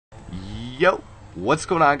Yo, what's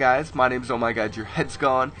going on, guys? My name is Oh My God, your head's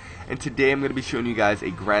gone, and today I'm going to be showing you guys a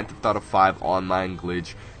Grand Theft Auto 5 online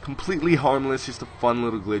glitch. Completely harmless, just a fun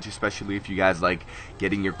little glitch, especially if you guys like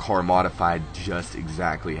getting your car modified just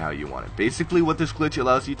exactly how you want it. Basically, what this glitch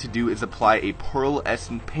allows you to do is apply a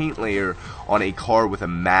pearlescent paint layer on a car with a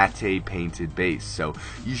matte painted base. So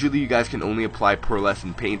usually you guys can only apply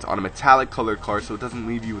pearlescent paint on a metallic colored car, so it doesn't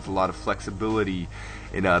leave you with a lot of flexibility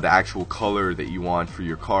in the actual color that you want for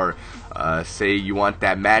your car. Say you want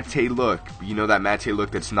that matte look, you know, that matte look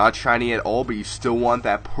that's not shiny at all, but you still want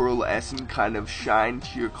that pearlescent kind of shine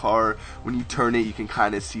to your car. When you turn it, you can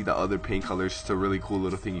kind of see the other paint colors. It's a really cool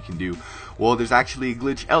little thing you can do. Well, there's actually a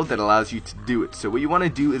glitch out that allows you to do it. So what you want to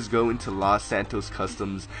do is go into Los Santos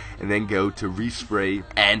Customs and then go to respray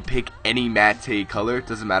and pick any matte color. It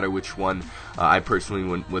doesn't matter which one. I personally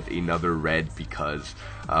went with another red because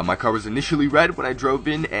my car was initially red when I drove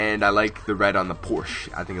in, and I like the red on the Porsche.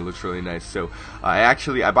 I think it looks really nice. So I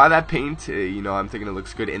buy that paint. You know, I'm thinking it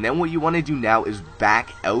looks good. And then what you want to do now is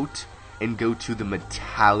back out and go to the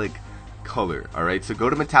metallic color. Alright, so go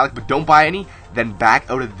to metallic, but don't buy any. Then back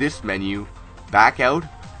out of this menu, back out.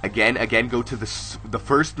 Again, go to the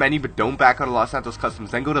first menu, but don't back out of Los Santos Customs.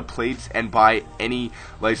 Then go to plates and buy any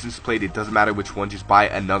license plate. It doesn't matter which one. Just buy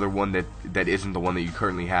another one that isn't the one that you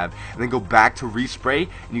currently have. And then go back to respray,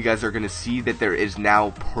 and you guys are going to see that there is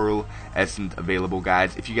now pearlescent available,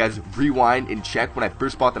 guys. If you guys rewind and check, when I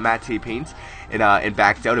first bought the matte paints and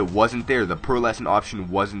backed out, it wasn't there. The pearlescent option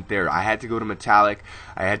wasn't there. I had to go to metallic.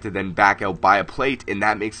 I had to then back out, buy a plate, and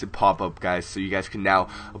that makes it pop up, guys. So you guys can now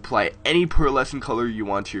apply any pearlescent color you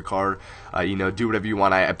want to your car. You know, do whatever you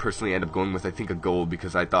want. I personally end up going with, I think, a gold,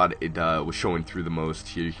 because I thought it was showing through the most.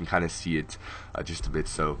 Here you can kind of see it just a bit.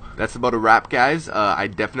 So that's about a wrap, guys. I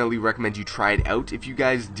definitely recommend you try it out. If you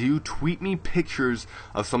guys do, tweet me pictures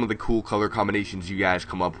of some of the cool color combinations you guys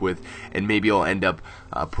come up with, and maybe I'll end up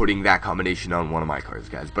putting that combination on one of my cars,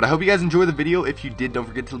 guys. But I hope you guys enjoyed the video. If you did, don't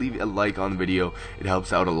forget to leave a like on the video. It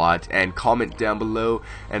helps out a lot, and comment down below,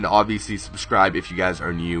 and obviously subscribe if you guys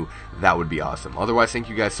are new. That would be awesome. Otherwise, thank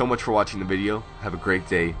you guys so much for watching the video. Have a great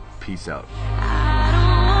day. Peace out.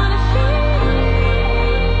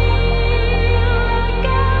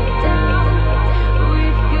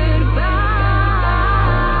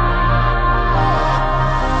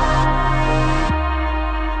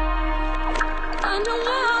 I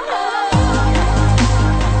know